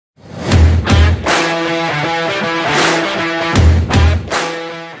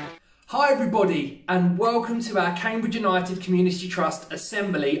everybody, and welcome to our Cambridge United Community Trust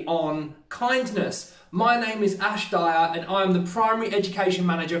Assembly on kindness. My name is Ash Dyer and I am the Primary Education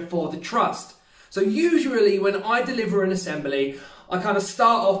Manager for the Trust. So usually when I deliver an assembly, I kind of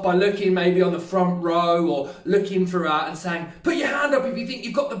start off by looking maybe on the front row or looking throughout and saying, put your hand up if you think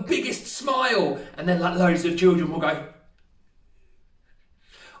you've got the biggest smile. And then like loads of children will go.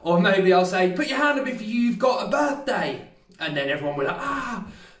 Or maybe I'll say, put your hand up if you've got a birthday. And then everyone will like, ah.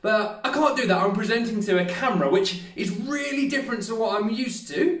 But I can't do that. I'm presenting to a camera, which is really different to what I'm used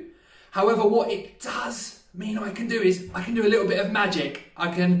to. However, what it does mean I can do is I can do a little bit of magic.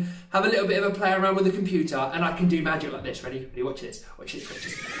 I can have a little bit of a play around with the computer and I can do magic like this. Ready? Ready? Watch this. Watch this. Watch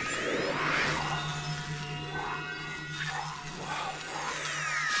this.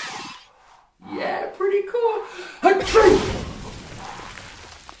 Yeah, pretty cool.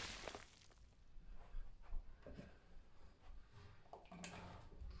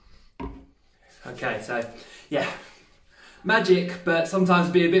 Okay, so yeah, magic, but sometimes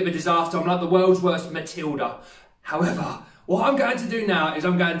be a bit of a disaster. I'm like the world's worst Matilda. However, what I'm going to do now is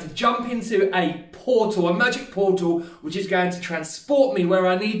I'm going to jump into a portal, a magic portal, which is going to transport me where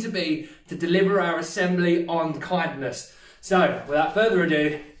I need to be to deliver our assembly on kindness. So, without further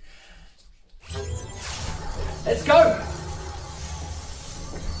ado, let's go!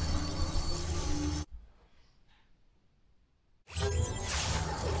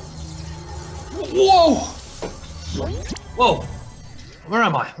 Whoa! Whoa! Where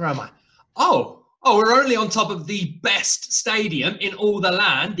am I? Where am I? Oh, we're only on top of the best stadium in all the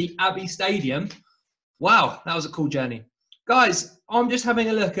land, the Abbey Stadium. Wow, that was a cool journey. Guys, I'm just having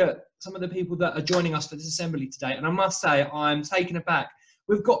a look at some of the people that are joining us for this assembly today, and I must say I'm taken aback.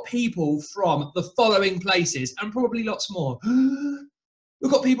 We've got people from the following places, and probably lots more. We've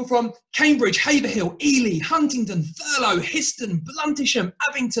got people from Cambridge, Haverhill, Ely, Huntingdon, Thurlow, Histon, Bluntisham,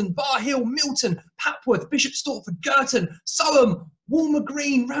 Abington, Bar Hill, Milton, Papworth, Bishop Stortford, Girton, Soham, Walmer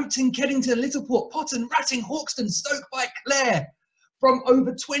Green, Rampton, Keddington, Littleport, Potton, Ratting, Hawkston, Stoke by Clare, from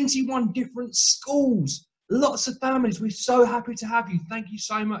over 21 different schools. Lots of families. We're so happy to have you. Thank you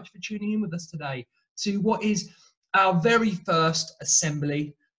so much for tuning in with us today to what is our very first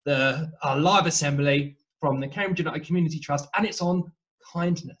assembly, our live assembly from the Cambridge United Community Trust, and it's on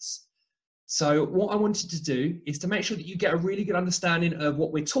kindness. So what I wanted to do is to make sure that you get a really good understanding of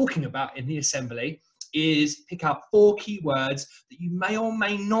what we're talking about in the assembly is pick out 4 key words that you may or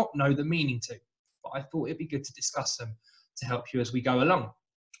may not know the meaning to, but I thought it'd be good to discuss them to help you as we go along.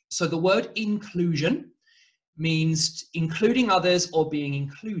 So the word inclusion means including others or being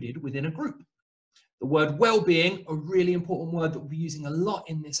included within a group. The word well-being, a really important word that we'll be using a lot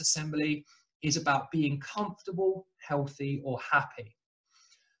in this assembly, is about being comfortable, healthy, or happy.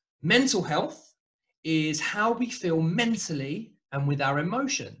 Mental health is how we feel mentally and with our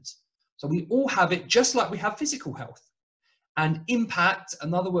emotions. So we all have it just like we have physical health. And impact,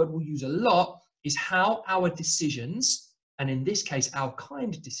 another word we'll use a lot, is how our decisions, and in this case, our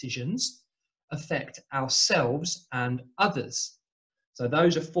kind decisions, affect ourselves and others. So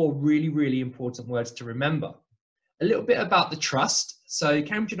those are 4 really, really important words to remember. A little bit about the trust. So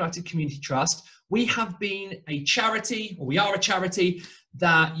Cambridge United Community Trust, we have been a charity, or we are a charity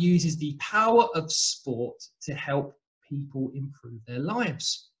that uses the power of sport to help people improve their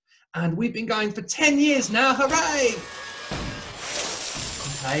lives. And we've been going for 10 years now, hooray!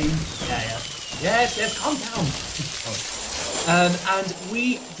 Okay, yes, calm down. And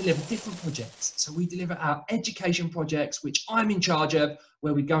we deliver different projects. So we deliver our education projects, which I'm in charge of,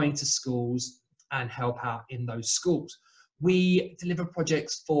 where we go into schools and help out in those schools. We deliver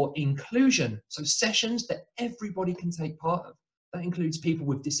projects for inclusion, so sessions that everybody can take part of. That includes people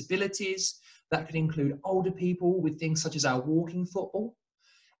with disabilities, that could include older people with things such as our walking football.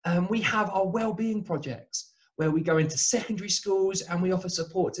 We have our wellbeing projects, where we go into secondary schools and we offer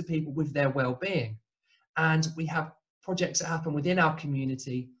support to people with their wellbeing. And we have projects that happen within our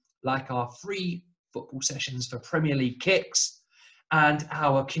community, like our free football sessions for Premier League kicks, and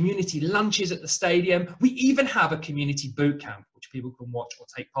our community lunches at the stadium. We even have a community boot camp, which people can watch or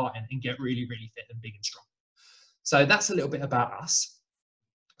take part in and get really, really fit and big and strong. So that's a little bit about us.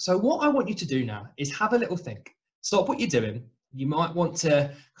 So what I want you to do now is have a little think. Stop what you're doing. You might want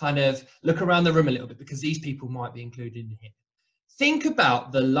to kind of look around the room a little bit because these people might be included in here. Think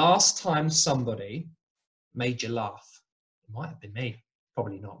about the last time somebody made you laugh. It might have been me,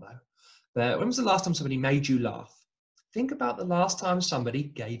 probably not though. But when was the last time somebody made you laugh? Think about the last time somebody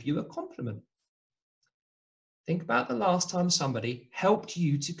gave you a compliment. Think about the last time somebody helped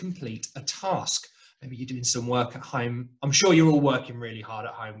you to complete a task. Maybe you're doing some work at home. I'm sure you're all working really hard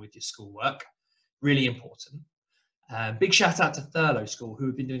at home with your schoolwork. Really important. Big shout out to Thurlow School, who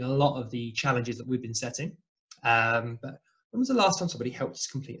have been doing a lot of the challenges that we've been setting. But when was the last time somebody helped us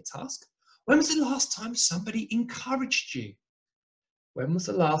complete a task? When was the last time somebody encouraged you? When was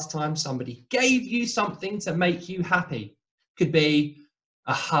the last time somebody gave you something to make you happy? Could be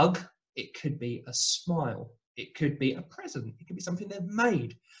a hug, it could be a smile, it could be a present, it could be something they've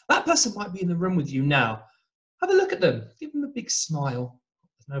made. That person might be in the room with you now. Have a look at them, give them a big smile.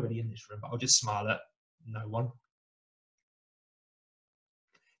 There's nobody in this room, but I'll just smile at no one.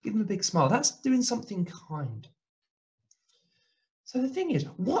 Give them a big smile. That's doing something kind. So the thing is,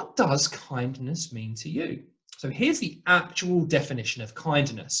 what does kindness mean to you? So here's the actual definition of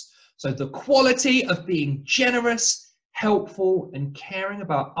kindness. So the quality of being generous, helpful, and caring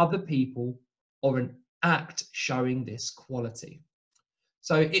about other people, or an act showing this quality.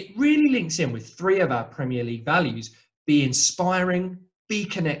 So it really links in with 3 of our Premier League values: be inspiring, be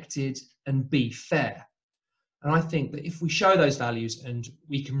connected, and be fair. And I think that if we show those values, and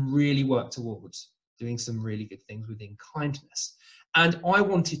we can really work towards doing some really good things within kindness. And I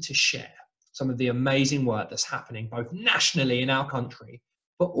wanted to share some of the amazing work that's happening both nationally in our country,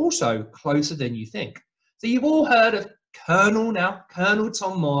 but also closer than you think. So you've all heard of Colonel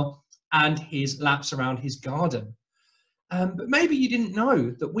Tom Moore and his laps around his garden. But maybe you didn't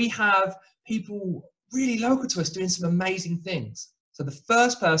know that we have people really local to us doing some amazing things. So the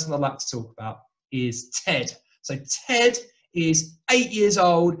first person I'd like to talk about is Ted. So Ted is 8 years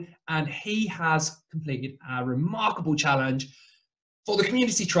old, and he has completed a remarkable challenge for the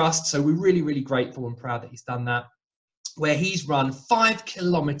Community Trust. So we're really, really grateful and proud that he's done that, where he's run 5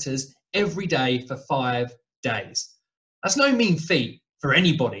 kilometers every day for 5 days. That's no mean feat for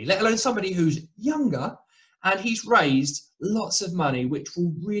anybody, let alone somebody who's younger, and he's raised lots of money, which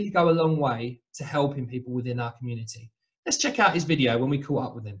will really go a long way to helping people within our community. Let's check out his video when we caught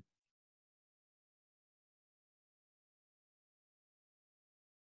up with him.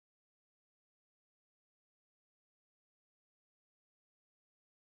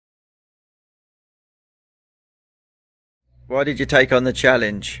 Why did you take on the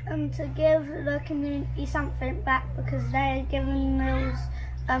challenge? To give the community something back, because they're giving meals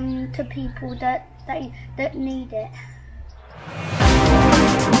to people that need it.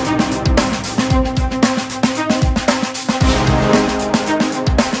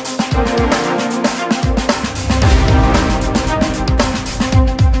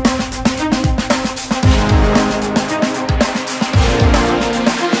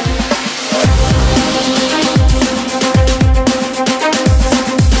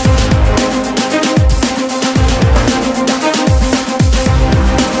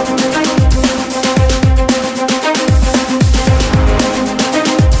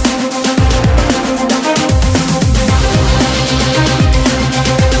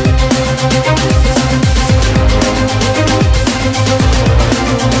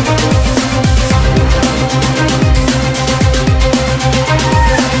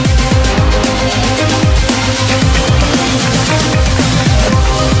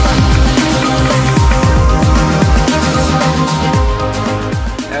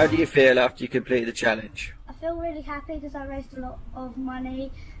 How do you feel after you completed the challenge? I feel really happy because I raised a lot of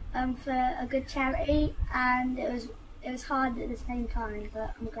money for a good charity, and it was hard at the same time,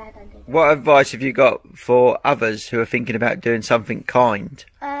 but I'm glad I did it. What advice have you got for others who are thinking about doing something kind?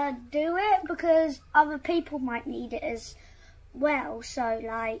 Do it, because other people might need it as well, so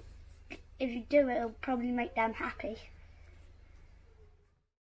like if you do it, it'll probably make them happy.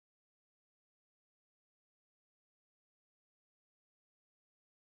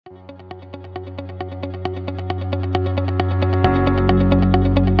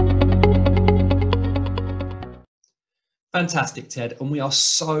 Fantastic, Ted, and we are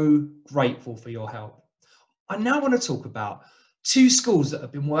so grateful for your help. I now want to talk about 2 schools that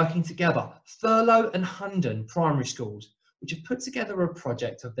have been working together, Thurlow and Hundon Primary Schools, which have put together a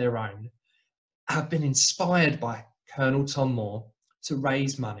project of their own, have been inspired by Colonel Tom Moore to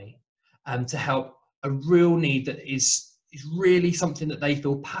raise money and to help a real need that is really something that they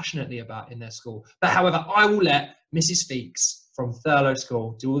feel passionately about in their school. But however, I will let Mrs. Feeks from Thurlow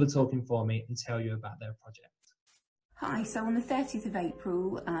School do all the talking for me and tell you about their project. Hi, so on the 30th of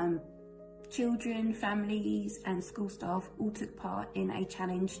April, children, families and school staff all took part in a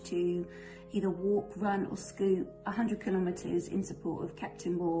challenge to either walk, run or scoot 100 kilometres in support of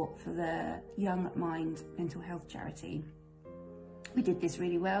Captain Moore for the Young Mind mental health charity. We did this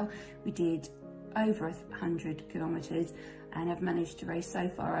really well. We did over 100 kilometres and have managed to raise so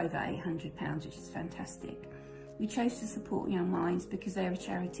far over £800, which is fantastic. We chose to support Young Minds because they're a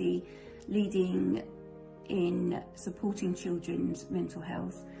charity leading in supporting children's mental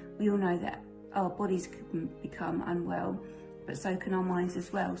health. We all know that our bodies can become unwell, but so can our minds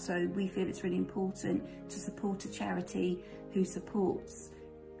as well. So we feel it's really important to support a charity who supports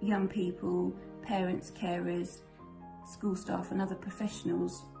young people, parents, carers, school staff and other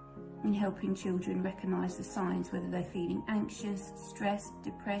professionals in helping children recognise the signs, whether they're feeling anxious, stressed,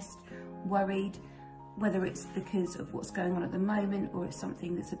 depressed, worried, whether it's because of what's going on at the moment or it's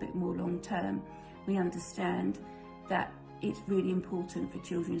something that's a bit more long term. We understand that it's really important for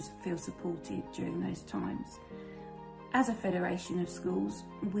children to feel supported during those times. As a federation of schools,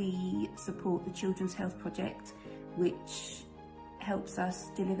 we support the Children's Health Project, which helps us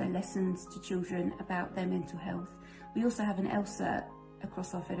deliver lessons to children about their mental health. We also have an ELSA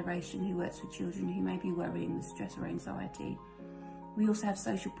across our federation who works with children who may be worrying with stress or anxiety. We also have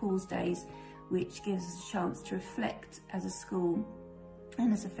social pause days, which gives us a chance to reflect as a school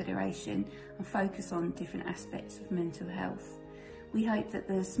and as a federation and focus on different aspects of mental health. We hope that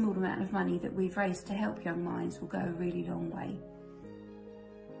the small amount of money that we've raised to help young minds will go a really long way.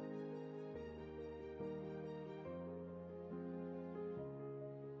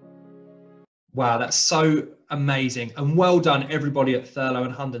 Wow, that's so amazing. And well done, everybody at Thurlow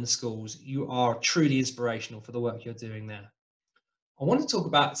and Hunden schools. You are truly inspirational for the work you're doing there. I want to talk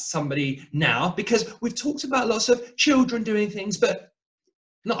about somebody now, because we've talked about lots of children doing things, but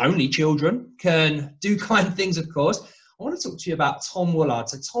not only children can do kind things, of course. I want to talk to you about Tom Woolard.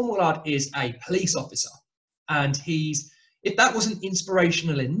 So Tom Woolard is a police officer, and if that wasn't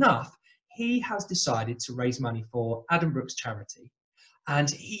inspirational enough, he has decided to raise money for Adam Brooks charity.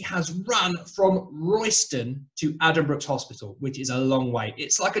 And he has run from Royston to Adam Brooks Hospital, which is a long way.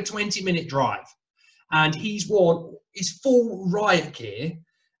 It's like a 20-minute drive. And he's worn his full riot gear,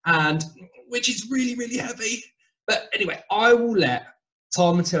 and which is really, really heavy. But anyway, I will let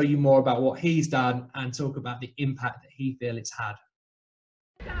Tom tell you more about what he's done and talk about the impact that he feels it's had.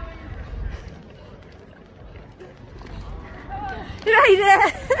 Right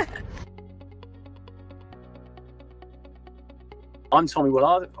there. I'm Tommy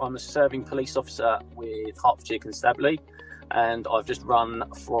Woolard. I'm a serving police officer with Hertfordshire Constabulary, and I've just run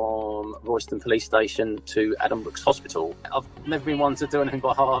from Royston Police Station to Adam Brooks Hospital. I've never been one to do anything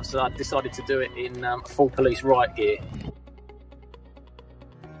by half, so I decided to do it in full police riot gear.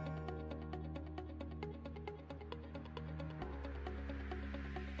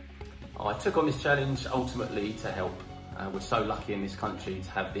 I took on this challenge ultimately to help. We're so lucky in this country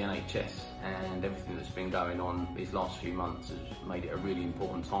to have the NHS, and everything that's been going on these last few months has made it a really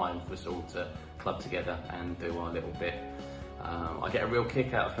important time for us all to club together and do our little bit. I get a real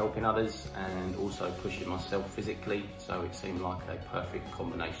kick out of helping others and also pushing myself physically, so it seemed like a perfect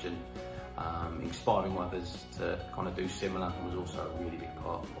combination. Inspiring others to kind of do similar was also a really big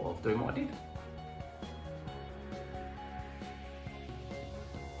part of doing what I did.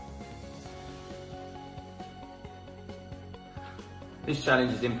 This challenge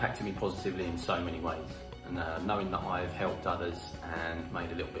has impacted me positively in so many ways, and knowing that I've helped others and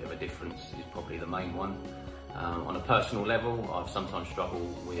made a little bit of a difference is probably the main one. On a personal level, I've sometimes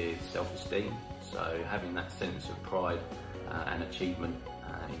struggled with self-esteem, so having that sense of pride and achievement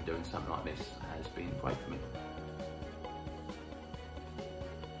in doing something like this has been great for me.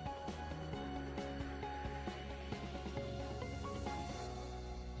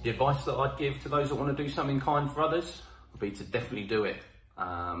 The advice that I'd give to those that want to do something kind for others would be to definitely do it.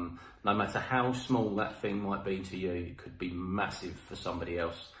 No matter how small that thing might be to you, it could be massive for somebody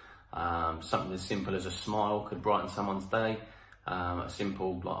else. Something as simple as a smile could brighten someone's day.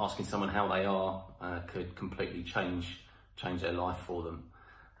 Simple, like asking someone how they are, could completely change their life for them.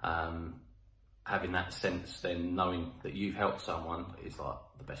 Having that sense, then knowing that you've helped someone is like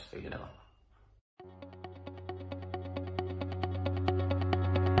the best feeling ever.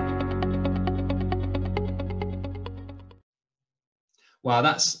 Wow,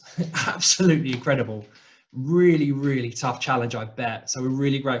 that's absolutely incredible. Really, really tough challenge, I bet. So we're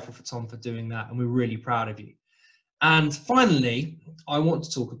really grateful for Tom for doing that, and we're really proud of you. And finally, I want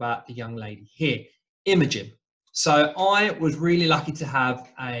to talk about the young lady here, Imogen. So I was really lucky to have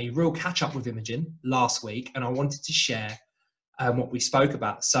a real catch up with Imogen last week, and I wanted to share what we spoke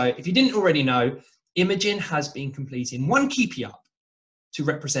about. So if you didn't already know, Imogen has been completing one keepy up to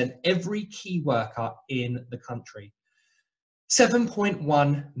represent every key worker in the country.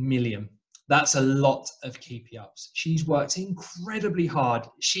 7.1 million. That's a lot of keepy ups. She's worked incredibly hard.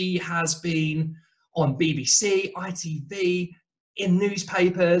 She has been on BBC, ITV, in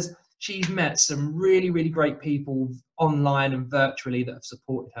newspapers. She's met some really, really great people online and virtually that have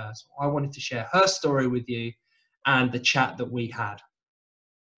supported her. So I wanted to share her story with you and the chat that we had.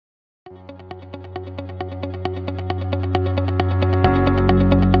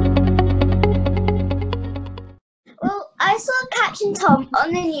 watching Tom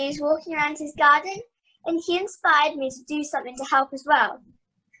on the news walking around his garden, and he inspired me to do something to help as well.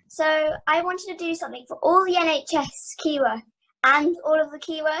 So I wanted to do something for all the NHS key work and all of the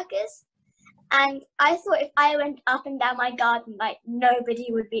key workers. And I thought if I went up and down my garden, like nobody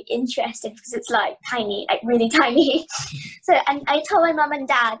would be interested because it's like tiny, like really tiny. And I told my mum and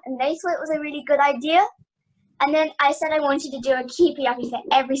dad, and they thought it was a really good idea. And then I said I wanted to do a keepy uppy for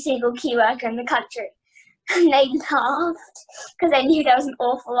every single key worker in the country. And they laughed because they knew there was an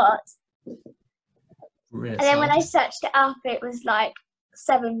awful lot. Really? And then when I searched it up, it was like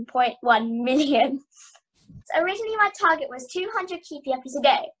 7.1 million. So originally my target was 200 keepy uppies a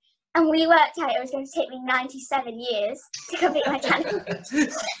day. And we worked out it was going to take me 97 years to complete my challenge.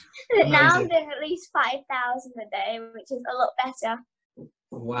 But now I'm doing at least 5,000 a day, which is a lot better.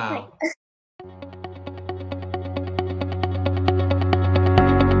 Wow.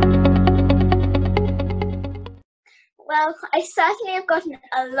 Well, I certainly have gotten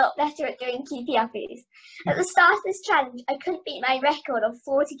a lot better at doing keepy uppies. At the start of this challenge, I couldn't beat my record of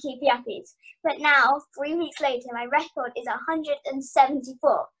 40 keepy uppies. But now, 3 weeks later, my record is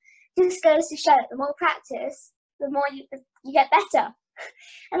 174. This goes to show that the more practice, the more you get better.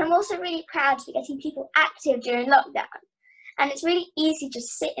 And I'm also really proud to be getting people active during lockdown. And it's really easy to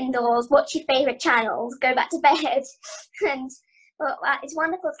just sit indoors, watch your favourite channels, go back to bed. And it's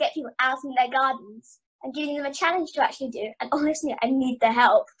wonderful to get people out in their gardens and giving them a challenge to actually do. And honestly, I need their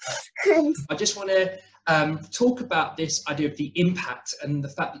help. I just want to talk about this idea of the impact and the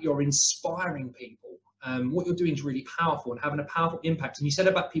fact that you're inspiring people. What you're doing is really powerful and having a powerful impact. And you said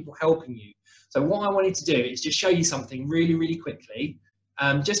about people helping you. So what I wanted to do is just show you something really, really quickly,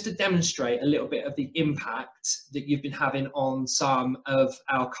 just to demonstrate a little bit of the impact that you've been having on some of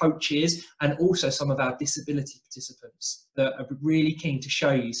our coaches and also some of our disability participants that are really keen to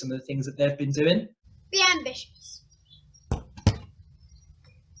show you some of the things that they've been doing. Be ambitious.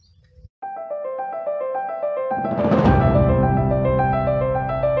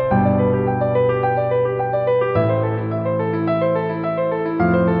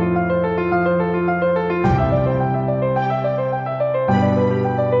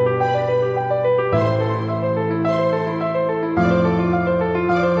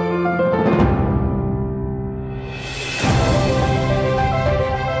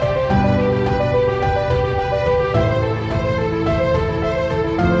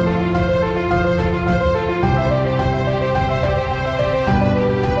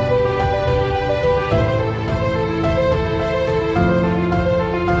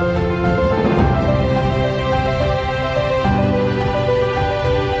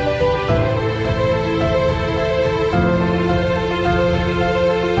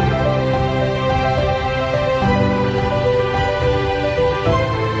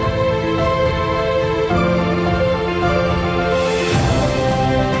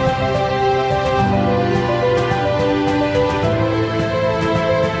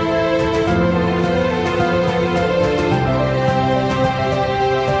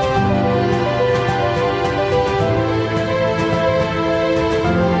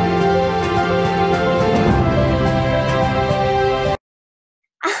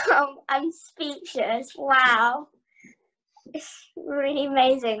 I'm speechless. Wow. It's really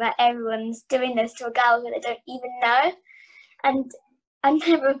amazing that everyone's doing this to a girl who they don't even know. And I've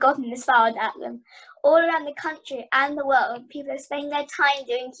never gotten this far without them. All around the country and the world, people are spending their time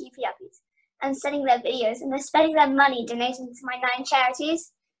doing keepy uppies and sending their videos, and they're spending their money donating to my 9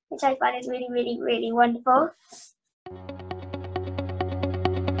 charities, which I find is really, really, really wonderful.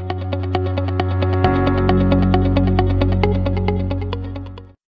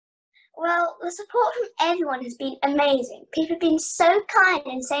 Well, the support from everyone has been amazing. People have been so kind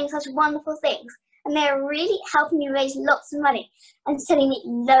and saying such wonderful things, and they are really helping me raise lots of money and sending me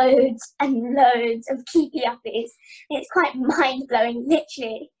loads and loads of keepy uppies. And it's quite mind-blowing,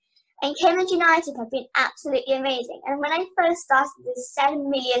 literally. And Cambridge United have been absolutely amazing. And when I first started this 7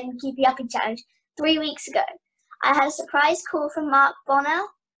 million keepy uppy challenge 3 weeks ago, I had a surprise call from Mark Bonner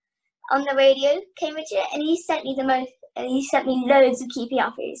on the radio, Cambridgeshire, and he sent me loads of keepy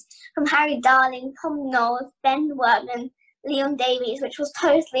uppies from Harry Darling, Tom Knowles, Ben Workman, Leon Davies, which was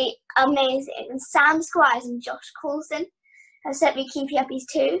totally amazing. And Sam Squires and Josh Coulson have sent me keepy uppies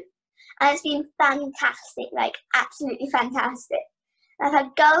too. And it's been fantastic, like absolutely fantastic. I've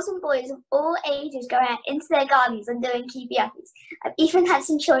had girls and boys of all ages going out into their gardens and doing keepy uppies. I've even had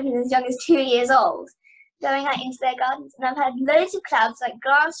some children as young as 2 years old going out into their gardens. And I've had loads of clubs, like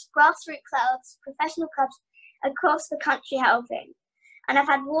grassroots clubs, professional clubs across the country helping. And I've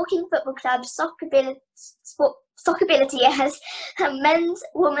had walking football clubs, soccer, Stockability has men's,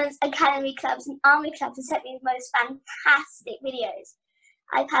 women's academy clubs and army clubs have sent me the most fantastic videos.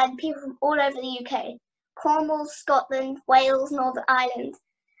 I've had people from all over the UK, Cornwall, Scotland, Wales, Northern Ireland,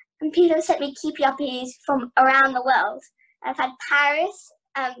 and people have sent me keepy uppies from around the world. I've had Paris,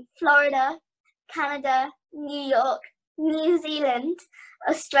 Florida, Canada, New York, New Zealand,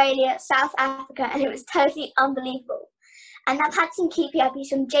 Australia, South Africa, and it was totally unbelievable. And I've had some keepy uppies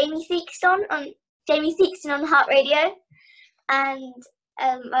from Jamie Theakston on Heart Radio, and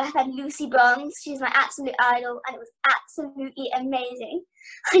I've had Lucy Bronze. She's my absolute idol, and it was absolutely amazing.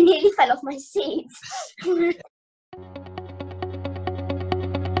 I nearly fell off my seat.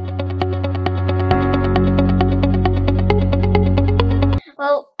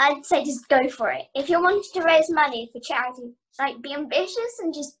 Well, I'd say just go for it. If you're wanting to raise money for charity, like, be ambitious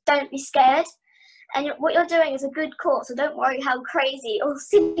and just don't be scared. And what you're doing is a good cause, so don't worry how crazy or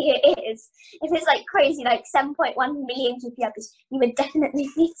silly it is. If it's like crazy, like 7.1 million keepy uppies, you would definitely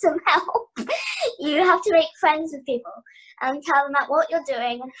need some help. You have to make friends with people and tell them about what you're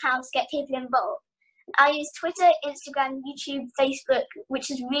doing and how to get people involved. I use Twitter, Instagram, YouTube, Facebook, which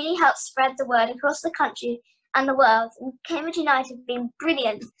has really helped spread the word across the country and the world. And Cambridge United have been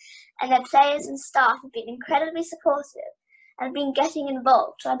brilliant, and their players and staff have been incredibly supportive and been getting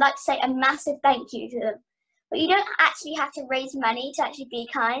involved. So I'd like to say a massive thank you to them. But you don't actually have to raise money to actually be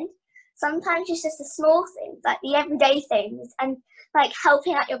kind. Sometimes it's just the small things, like the everyday things, and like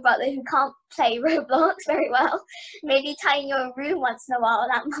helping out your brother who can't play Roblox very well. Maybe tidying your room once in a while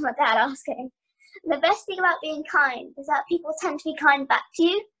without mum or dad asking. The best thing about being kind is that people tend to be kind back to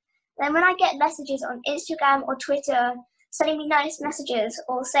you. Then when I get messages on Instagram or Twitter sending me nice messages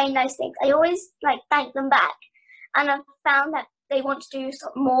or saying nice things, I always thank them back. And I've found that they want to do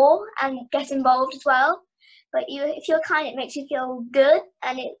more and get involved as well. But if you're kind, it makes you feel good,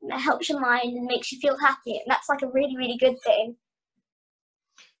 and it helps your mind and makes you feel happy. And that's like a really, really good thing.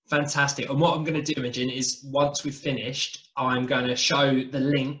 Fantastic. And what I'm going to do, Imogen, is once we've finished, I'm going to show the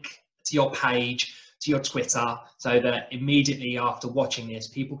link to your page, to your Twitter, so that immediately after watching this,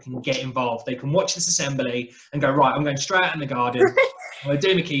 people can get involved. They can watch this assembly and go, right, I'm going straight out in the garden. I'm going to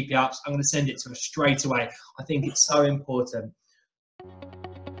do my keepy ups. I'm going to send it to her straight away. I think it's so important.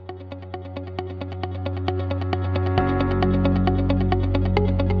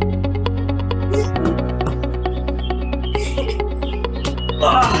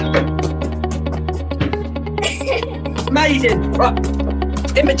 Amazing. Right,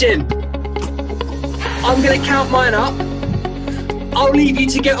 Imogen, I'm going to count mine up. I'll leave you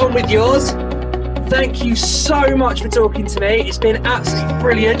to get on with yours. Thank you so much for talking to me. It's been absolutely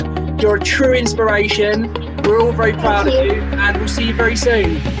brilliant. You're a true inspiration. We're all very proud of you, and we'll see you very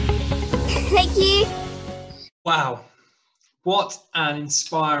soon. Thank you. Wow. What an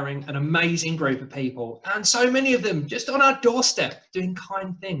inspiring and amazing group of people. And so many of them just on our doorstep doing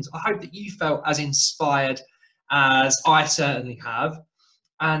kind things. I hope that you felt as inspired as I certainly have.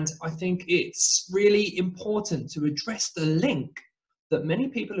 And I think it's really important to address the link that many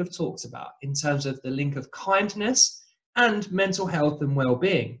people have talked about in terms of the link of kindness and mental health and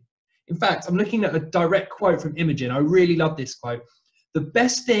well-being. In fact, I'm looking at a direct quote from Imogen. I really love this quote. The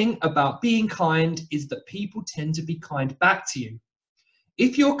best thing about being kind is that people tend to be kind back to you.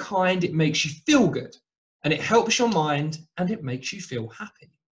 If you're kind, it makes you feel good, and it helps your mind, and it makes you feel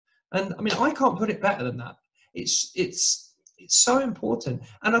happy. And I mean, I can't put it better than that. It's so important.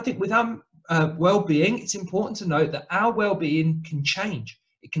 And I think with our well-being, it's important to note that our well-being can change.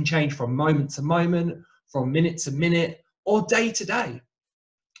 It can change from moment to moment, from minute to minute, or day to day.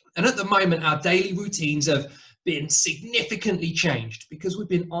 And at the moment, our daily routines have been significantly changed because we've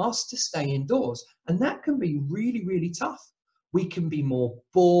been asked to stay indoors, and that can be really, really tough. We can be more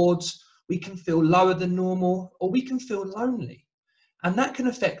bored, we can feel lower than normal, or we can feel lonely, and that can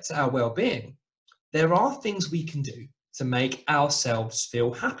affect our well-being. There are things we can do to make ourselves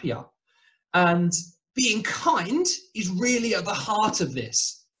feel happier, and being kind is really at the heart of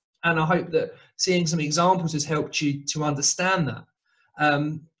this, and I hope that seeing some examples has helped you to understand that.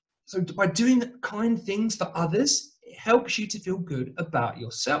 So by doing kind things for others, it helps you to feel good about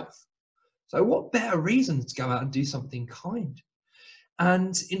yourself. So what better reason to go out and do something kind?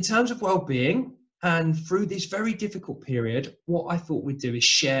 And in terms of well-being, and through this very difficult period, what I thought we'd do is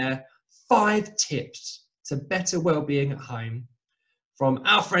share 5 tips to better well-being at home from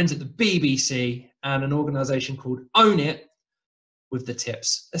our friends at the BBC and an organisation called Own It with the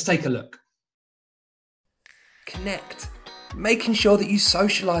tips. Let's take a look. Connect. Making sure that you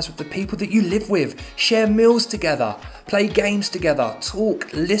socialise with the people that you live with, share meals together, play games together,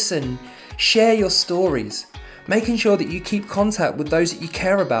 talk, listen, share your stories. Making sure that you keep contact with those that you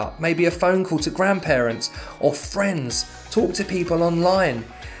care about, maybe a phone call to grandparents or friends, talk to people online.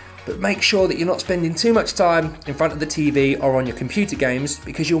 But make sure that you're not spending too much time in front of the TV or on your computer games,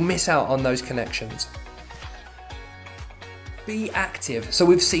 because you'll miss out on those connections. Be active. So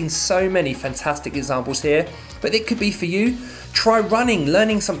we've seen so many fantastic examples here, but it could be for you. Try running,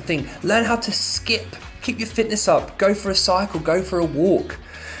 learning something, learn how to skip, keep your fitness up, go for a cycle, go for a walk.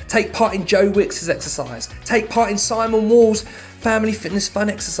 Take part in Joe Wicks's exercise, take part in Simon Wall's family fitness fun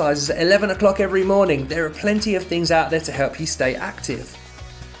exercises at 11 o'clock every morning. There are plenty of things out there to help you stay active.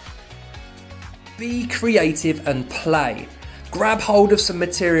 Be creative and play. Grab hold of some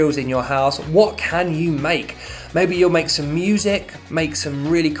materials in your house. What can you make? Maybe you'll make some music, make some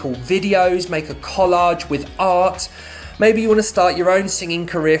really cool videos, make a collage with art. Maybe you want to start your own singing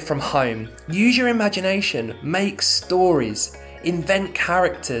career from home. Use your imagination, make stories, invent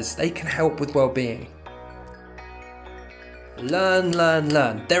characters. They can help with well-being. Learn, learn,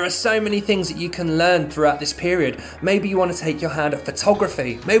 learn. There are so many things that you can learn throughout this period. Maybe you want to take your hand at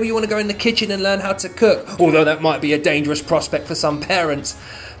photography. Maybe you want to go in the kitchen and learn how to cook, although that might be a dangerous prospect for some parents.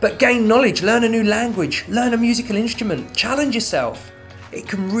 But gain knowledge, learn a new language, learn a musical instrument, challenge yourself. It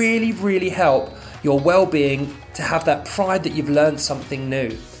can really, really help your well-being to have that pride that you've learned something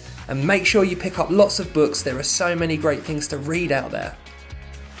new. And make sure you pick up lots of books. There are so many great things to read out there.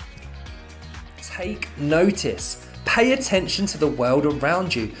 Take notice. Pay attention to the world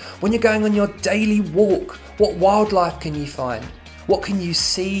around you. When you're going on your daily walk, what wildlife can you find? What can you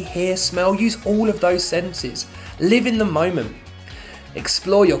see, hear, smell? Use all of those senses. Live in the moment.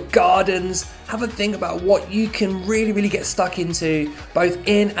 Explore your gardens. Have a think about what you can really get stuck into, both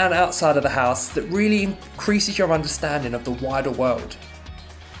in and outside of the house, that really increases your understanding of the wider world.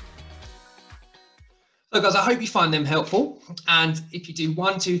 So guys, I hope you find them helpful. And if you do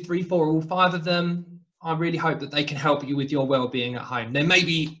 1, 2, 3, 4, all 5 of them, I really hope that they can help you with your well-being at home. There may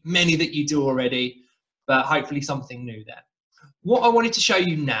be many that you do already, but hopefully something new there. What I wanted to show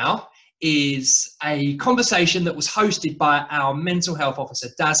you now is a conversation that was hosted by our mental health officer,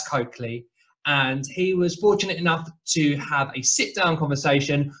 Daz Coakley, and he was fortunate enough to have a sit-down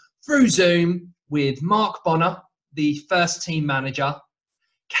conversation through Zoom with Mark Bonner, the first team manager,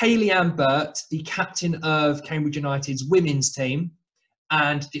 Kayleigh-Anne Burt, the captain of Cambridge United's women's team,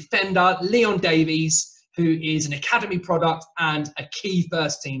 and defender Leon Davies, who is an academy product and a key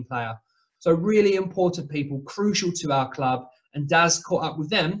first team player. So really important people, crucial to our club, and Daz caught up with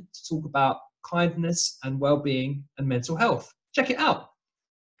them to talk about kindness and well-being and mental health. Check it out.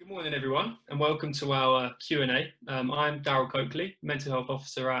 Good morning, everyone, and welcome to our Q&A. I'm Darryl Coakley, Mental Health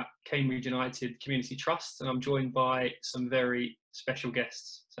Officer at Cambridge United Community Trust, and I'm joined by some very special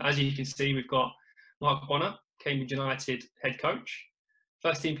guests. So as you can see, we've got Mark Bonner, Cambridge United head coach,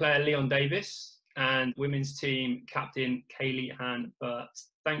 first team player Leon Davies, and women's team captain Kayleigh-Anne Burt.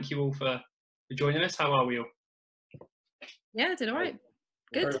 Thank you all for joining us. How are we all? Yeah, did all right.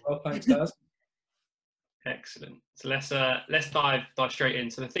 Good. Very well, thanks, Daz. Excellent. So let's dive straight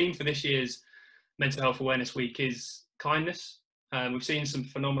in. So the theme for this year's Mental Health Awareness Week is kindness. We've seen some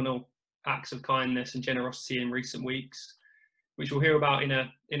phenomenal acts of kindness and generosity in recent weeks, which we'll hear about in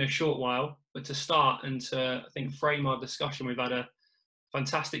a short while. But to start and to, I think, frame our discussion, we've had a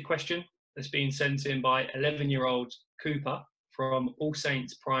fantastic question that's been sent in by 11-year-old Cooper from All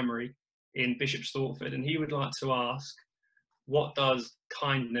Saints Primary in Bishop Stortford, and he would like to ask, what does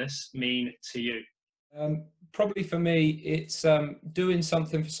kindness mean to you? Probably for me, it's doing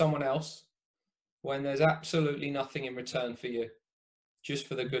something for someone else when there's absolutely nothing in return for you, just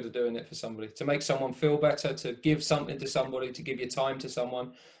for the good of doing it for somebody, to make someone feel better, to give something to somebody, to give your time to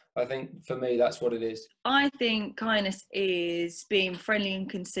someone. I think for me, that's what it is. I think kindness is being friendly and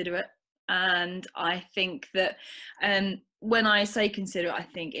considerate. And I think that when I say considerate, I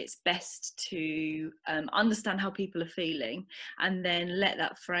think it's best to understand how people are feeling and then let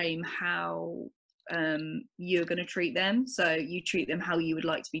that frame how you're going to treat them. So you treat them how you would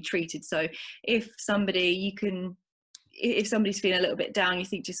like to be treated. So if somebody's feeling a little bit down, you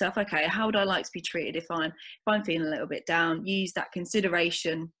think to yourself, okay, how would I like to be treated if I'm feeling a little bit down? Use that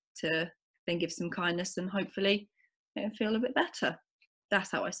consideration to then give some kindness, and hopefully it'll feel a bit better. That's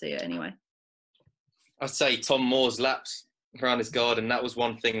how I see it anyway. I'd say Tom Moore's laps around his garden, that was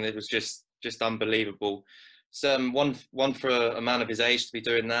one thing that was just unbelievable. So one for a man of his age to be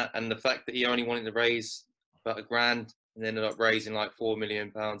doing that, and the fact that he only wanted to raise about £1,000 and ended up raising like £4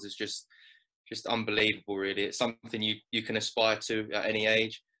 million is just unbelievable, really. It's something you can aspire to at any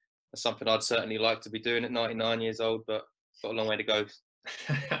age. It's something I'd certainly like to be doing at 99 years old, but got a long way to go.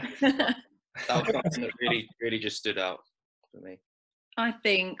 That was something that really just stood out for me. I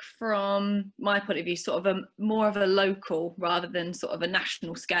think from my point of view, sort of more of a local rather than sort of a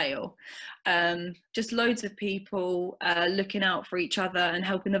national scale. Just loads of people looking out for each other and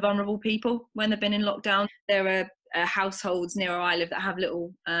helping the vulnerable people when they've been in lockdown. There are households near where I live that have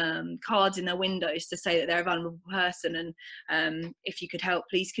little cards in their windows to say that they're a vulnerable person, and if you could help,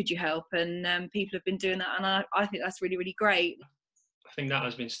 please could you help? And people have been doing that, and I think that's really, really great. I think that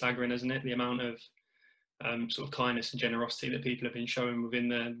has been staggering, hasn't it? The amount of sort of kindness and generosity that people have been showing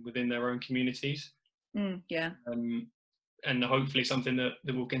within their own communities. Yeah. And hopefully something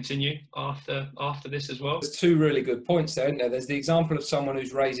that will continue after this as well. There's two really good points there, isn't there? There's the example of someone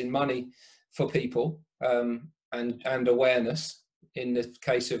who's raising money for people and awareness. In the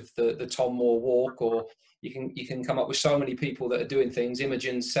case of the Tom Moore walk, or you can come up with so many people that are doing things.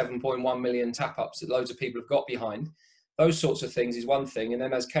 Imogen's 7.1 million tap-ups that loads of people have got behind. Those sorts of things is one thing. And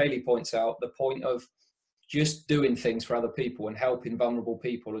then, as Kayleigh points out, the point of just doing things for other people and helping vulnerable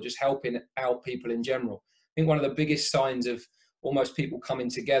people, or just helping out people in general. I think one of the biggest signs of almost people coming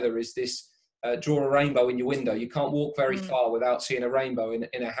together is this draw a rainbow in your window. You can't walk very far without seeing a rainbow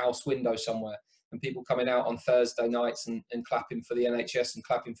in a house window somewhere, and people coming out on Thursday nights and clapping for the NHS and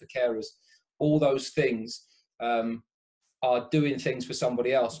clapping for carers. All those things are doing things for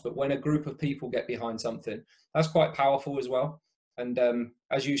somebody else. But when a group of people get behind something, that's quite powerful as well. And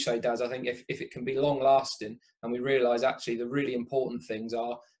as you say, Daz, I think if it can be long lasting, and we realise actually the really important things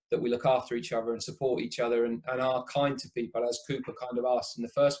are that we look after each other and support each other and are kind to people, as Cooper kind of asked in the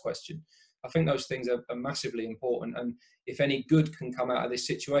first question, I think those things are massively important. And if any good can come out of this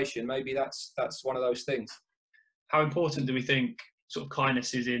situation, maybe that's one of those things. How important do we think sort of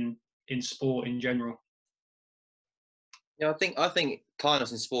kindness is in sport in general? Yeah, I think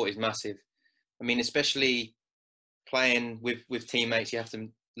kindness in sport is massive. I mean, especially playing with teammates, you have to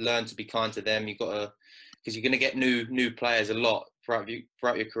learn to be kind to them. You've got to, because you're going to get new players a lot throughout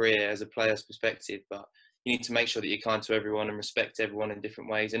your career as a player's perspective, but you need to make sure that you're kind to everyone and respect everyone in different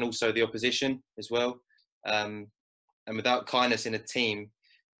ways, and also the opposition as well. And without kindness in a team,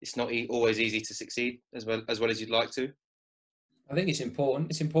 it's not always easy to succeed as well as you'd like to. I think it's important.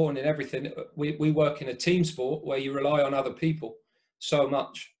 It's important in everything. We work in a team sport where you rely on other people so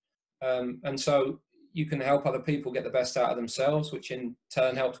much, and so you can help other people get the best out of themselves, which in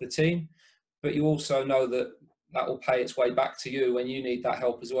turn helps the team. But you also know that will pay its way back to you when you need that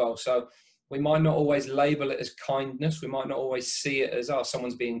help as well. So we might not always label it as kindness. We might not always see it as, oh,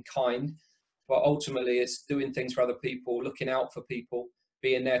 someone's being kind. But ultimately, it's doing things for other people, looking out for people,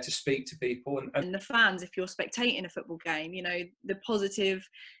 being there to speak to people. And the fans, if you're spectating a football game, you know, the positive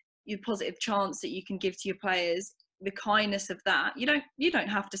chance that you can give to your players, the kindness of that, you don't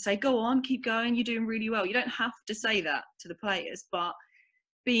have to say, go on, keep going, you're doing really well. You don't have to say that to the players, but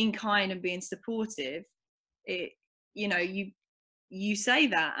being kind and being supportive, you say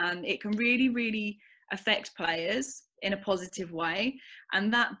that, and it can really, really affect players in a positive way,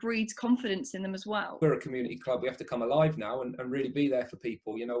 and that breeds confidence in them as well. We're a community club. We have to come alive now and really be there for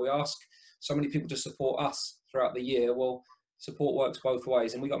people. You know, we ask so many people to support us throughout the year. Well, support works both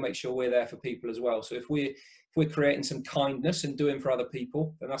ways, and we've got to make sure we're there for people as well. So if we're creating some kindness and doing for other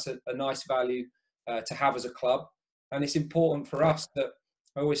people, then that's a nice value to have as a club. And it's important for us that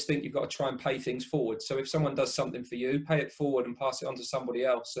I always think you've got to try and pay things forward. So if someone does something for you, pay it forward and pass it on to somebody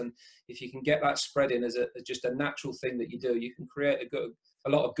else. And if you can get that spreading as just a natural thing that you do, you can create a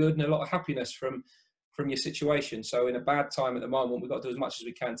lot of good and a lot of happiness from your situation. So in a bad time at the moment, we've got to do as much as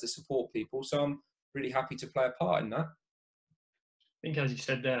we can to support people. So I'm really happy to play a part in that. I think, as you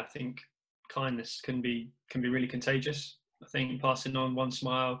said there, I think kindness can be really contagious. I think passing on one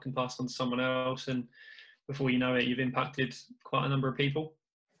smile can pass on to someone else, and before you know it, you've impacted quite a number of people.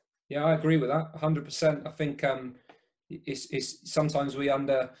 Yeah, I agree with that 100%. I think it's sometimes we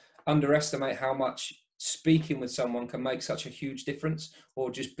underestimate how much speaking with someone can make such a huge difference, or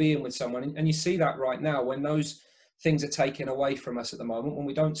just being with someone. And you see that right now when those things are taken away from us at the moment, when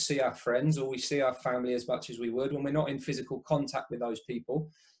we don't see our friends or we see our family as much as we would, when we're not in physical contact with those people.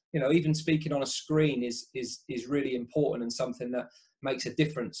 You know, even speaking on a screen is really important and something that makes a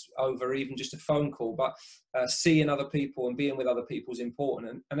difference over even just a phone call. But seeing other people and being with other people is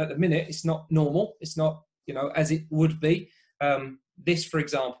important. And at the minute, it's not normal. It's not, you know, as it would be. This, for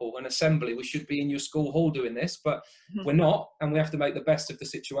example, an assembly, we should be in your school hall doing this, but we're not, and we have to make the best of the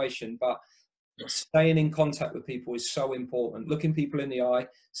situation. But staying in contact with people is so important. Looking people in the eye,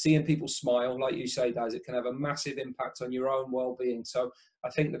 seeing people smile, like you say, Daz, it can have a massive impact on your own well-being. So I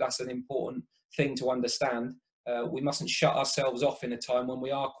think that's an important thing to understand. We mustn't shut ourselves off in a time when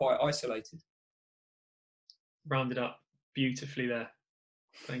we are quite isolated. Rounded up beautifully there.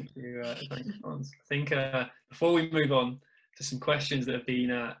 Thank you, Hans. I think before we move on, to some questions that have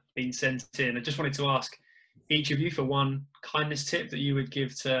been sent in. I just wanted to ask each of you for one kindness tip that you would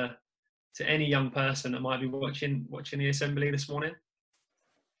give to any young person that might be watching the assembly this morning.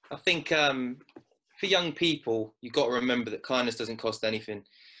 I think for young people, you've got to remember that kindness doesn't cost anything.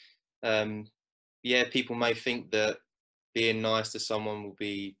 Yeah, people may think that being nice to someone will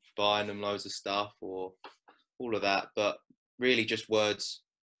be buying them loads of stuff or all of that, but really just words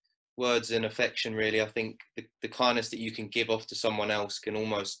and affection, really. I think the kindness that you can give off to someone else can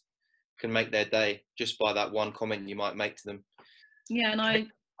make their day just by that one comment you might make to them. Yeah, and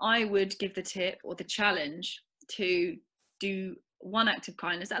I would give the tip or the challenge to do one act of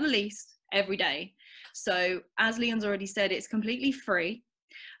kindness at least every day. So as Leon's already said, it's completely free,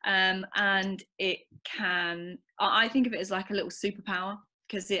 and I think of it as like a little superpower,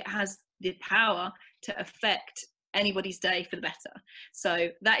 because it has the power to affect anybody's day for the better. So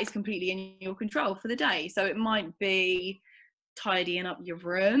that is completely in your control for the day. So it might be tidying up your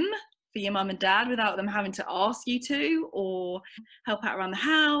room for your mum and dad without them having to ask you to, or help out around the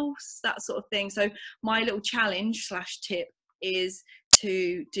house, that sort of thing. So my little challenge / tip is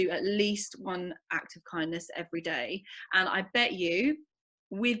to do at least one act of kindness every day. And I bet you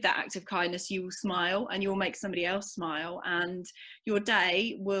with that act of kindness, you will smile and you'll make somebody else smile, and your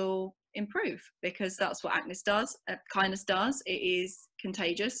day will improve, because that's what kindness does. It is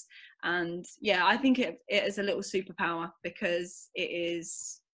contagious. And yeah, I think it is a little superpower, because it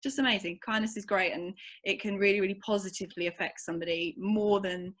is just amazing. Kindness is great, and it can really, really positively affect somebody more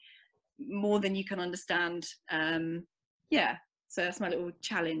than you can understand. Yeah, so that's my little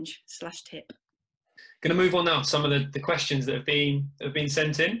challenge / tip. Going to move on now to some of the questions that have been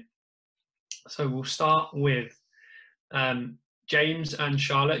sent in. So we'll start with James and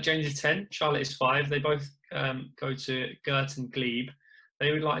Charlotte. James is 10, Charlotte is 5. They both go to Girton Glebe.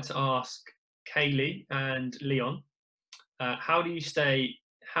 They would like to ask Kayleigh and Leon, how do you stay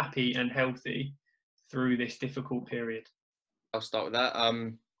happy and healthy through this difficult period? I'll start with that.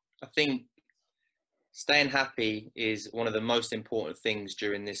 I think staying happy is one of the most important things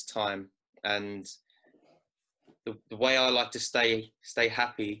during this time, and the way I like to stay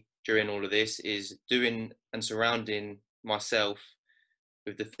happy during all of this is doing and surrounding myself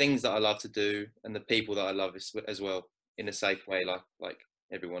with the things that I love to do and the people that I love as well, in a safe way, like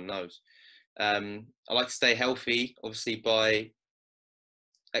everyone knows. I like to stay healthy, obviously, by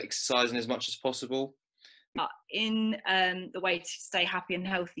exercising as much as possible. In the way to stay happy and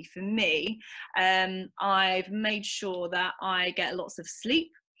healthy for me, I've made sure that I get lots of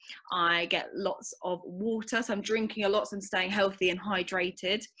sleep. I get lots of water, so I'm drinking a lot, so I'm staying healthy and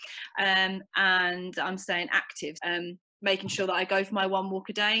hydrated, and I'm staying active, making sure that I go for my 1 walk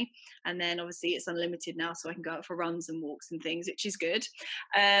a day, and then obviously it's unlimited now, so I can go out for runs and walks and things, which is good.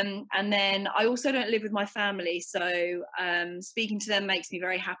 And then I also don't live with my family, so speaking to them makes me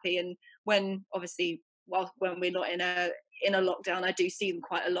very happy. And when we're not in a lockdown, I do see them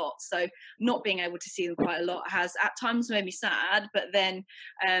quite a lot, so not being able to see them quite a lot has at times made me sad, but then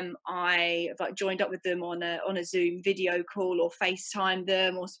I've joined up with them on a Zoom video call, or FaceTime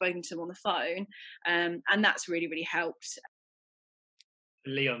them, or spoken to them on the phone, and that's really, really helped.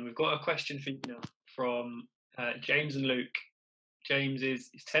 Leon, we've got a question for you now from James and Luke. James is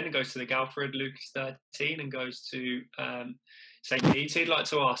 10 and goes to the Galford. Luke is 13 and goes to St. Needs. He'd like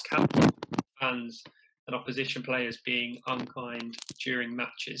to ask, how fans and opposition players being unkind during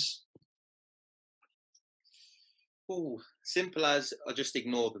matches? Oh, simple as I just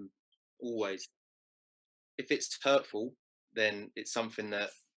ignore them, always. If it's hurtful, then it's something that,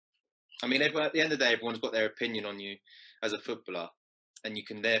 I mean, at the end of the day, everyone's got their opinion on you as a footballer, and you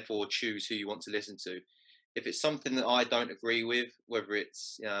can therefore choose who you want to listen to. If it's something that I don't agree with, whether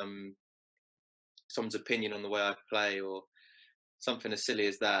it's someone's opinion on the way I play or something as silly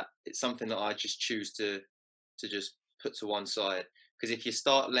as that, it's something that I just choose to just put to one side. Because if you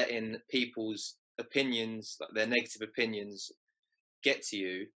start letting people's opinions, like their negative opinions, get to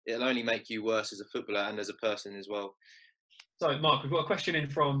you, it'll only make you worse as a footballer and as a person as well. So, Mark, we've got a question in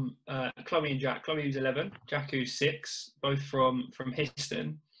from Chloe and Jack. Chloe, who's 11, Jack, who's 6, both from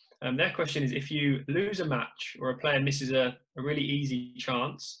Histon. Their question is, if you lose a match or a player misses a really easy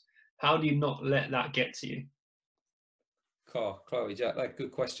chance, how do you not let that get to you? Chloe, Jack, that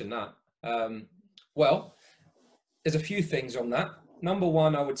good question, that. Well, there's a few things on that. Number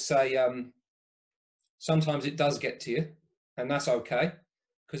one, I would say sometimes it does get to you, and that's okay,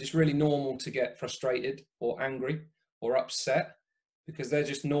 because it's really normal to get frustrated or angry or upset, because they're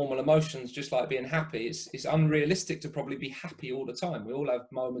just normal emotions, just like being happy. It's unrealistic to probably be happy all the time. We all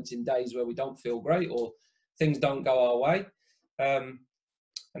have moments in days where we don't feel great or things don't go our way.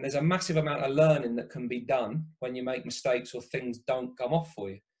 And there's a massive amount of learning that can be done when you make mistakes or things don't come off for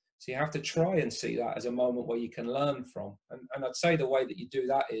you. So you have to try and see that as a moment where you can learn from. And I'd say the way that you do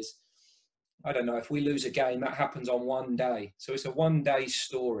that is, I don't know, if we lose a game, that happens on one day. So it's a one-day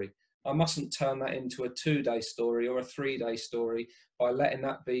story. I mustn't turn that into a 2-day story or a 3-day story by letting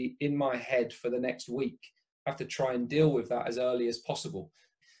that be in my head for the next week. I have to try and deal with that as early as possible.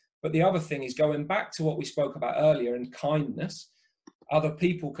 But the other thing is going back to what we spoke about earlier and kindness. Other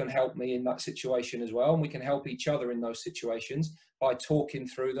people can help me in that situation as well. And we can help each other in those situations by talking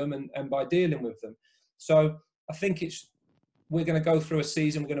through them and by dealing with them. So I think we're going to go through a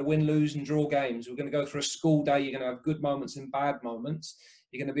season. We're going to win, lose and draw games. We're going to go through a school day. You're going to have good moments and bad moments.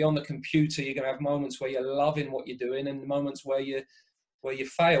 You're going to be on the computer. You're going to have moments where you're loving what you're doing and moments where you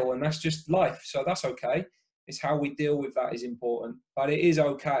fail. And that's just life. So that's okay. It's how we deal with that is important. But it is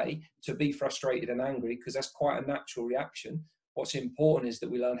okay to be frustrated and angry because that's quite a natural reaction. What's important is that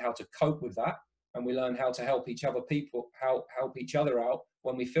we learn how to cope with that and we learn how to help each other help each other out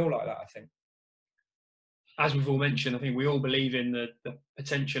when we feel like that, I think. As we've all mentioned, I think we all believe in the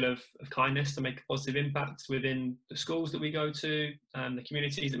potential of kindness to make a positive impact within the schools that we go to, the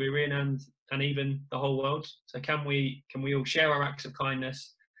communities that we're in, and even the whole world. So can we all share our acts of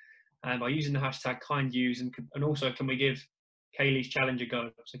kindness by using the hashtag #KindUse, and also can we give Kayleigh's challenge a go?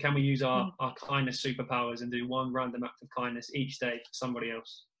 So can we use our kindness superpowers and do one random act of kindness each day for somebody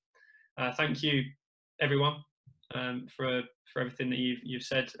else? Thank you, everyone, for everything that you've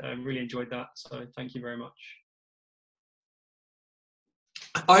said. I really enjoyed that. So thank you very much.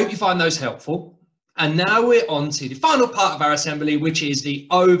 I hope you find those helpful. And now we're on to the final part of our assembly, which is the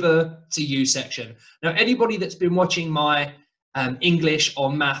over to you section. Now, anybody that's been watching my English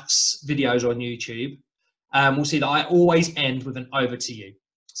or maths videos on YouTube will see that I always end with an over to you,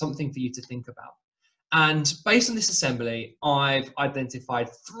 something for you to think about. And based on this assembly, I've identified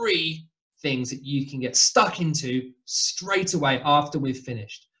 3 things that you can get stuck into straight away after we've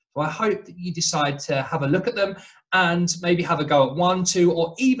finished. So I hope that you decide to have a look at them and maybe have a go at 1, 2,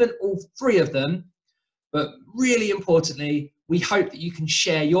 or even all 3 of them. But really importantly, we hope that you can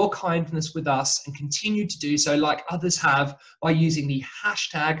share your kindness with us and continue to do so like others have by using the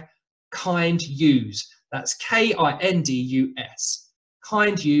hashtag #KindUse. That's KINDUS.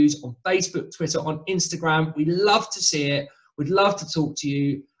 KindUse on Facebook, Twitter, on Instagram. We love to see it. We'd love to talk to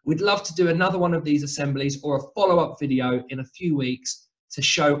you. We'd love to do another one of these assemblies or a follow-up video in a few weeks to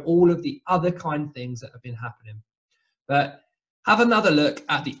show all of the other kind things that have been happening. But have another look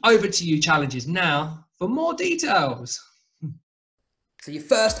at the Over to You challenges now for more details. So your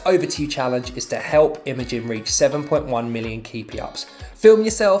first Over to You challenge is to help Imogen reach 7.1 million keepy-ups. Film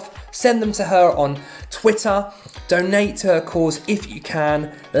yourself, send them to her on Twitter, donate to her cause if you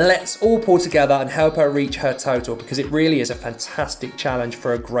can. Let's all pull together and help her reach her total, because it really is a fantastic challenge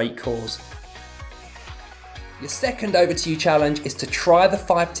for a great cause. Your second Over to You challenge is to try the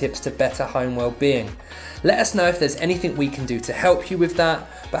 5 tips to better home well-being. Let us know if there's anything we can do to help you with that,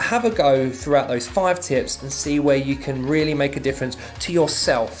 but have a go throughout those 5 tips and see where you can really make a difference to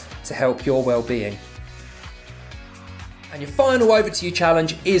yourself to help your well-being. And your final Over to You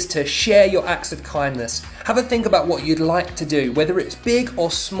challenge is to share your acts of kindness. Have a think about what you'd like to do, whether it's big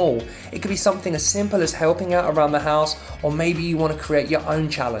or small. It could be something as simple as helping out around the house, or maybe you want to create your own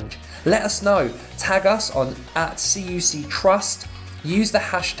challenge. Let us know. Tag us on @CUCTrust. Use the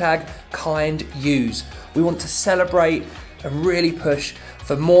hashtag #KindUse. We want to celebrate and really push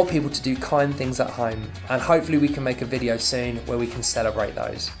for more people to do kind things at home. And hopefully we can make a video soon where we can celebrate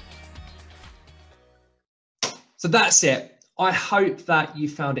those. So that's it. I hope that you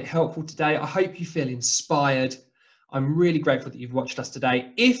found it helpful today. I hope you feel inspired. I'm really grateful that you've watched us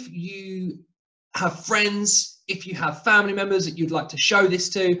today. If you have friends, if you have family members that you'd like to show this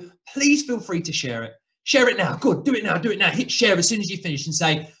to, please feel free to share it. Share it now. Good. Do it now. Do it now. Hit share as soon as you finish and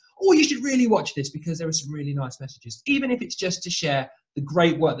say, oh, you should really watch this, because there are some really nice messages. Even if it's just to share the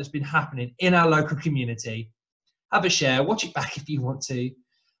great work that's been happening in our local community. Have a share. Watch it back if you want to.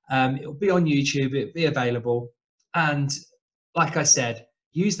 It'll be on YouTube. It'll be available. And like I said,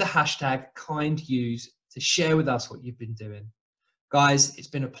 use the hashtag #KindUse to share with us what you've been doing. Guys, it's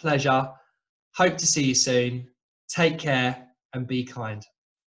been a pleasure. Hope to see you soon. Take care and be kind.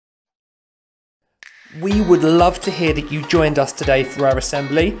 We would love to hear that you joined us today for our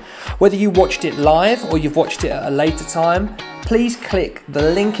assembly. Whether you watched it live or you've watched it at a later time, please click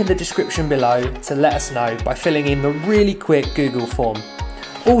the link in the description below to let us know by filling in the really quick Google form.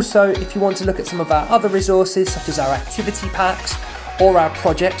 Also, if you want to look at some of our other resources, such as our activity packs or our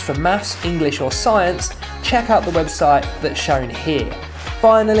projects for maths, English or science, check out the website that's shown here.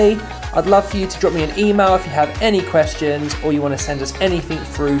 Finally, I'd love for you to drop me an email if you have any questions or you want to send us anything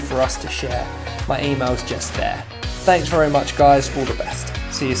through for us to share. My email's just there. Thanks very much, guys. All the best.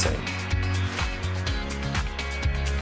 See you soon.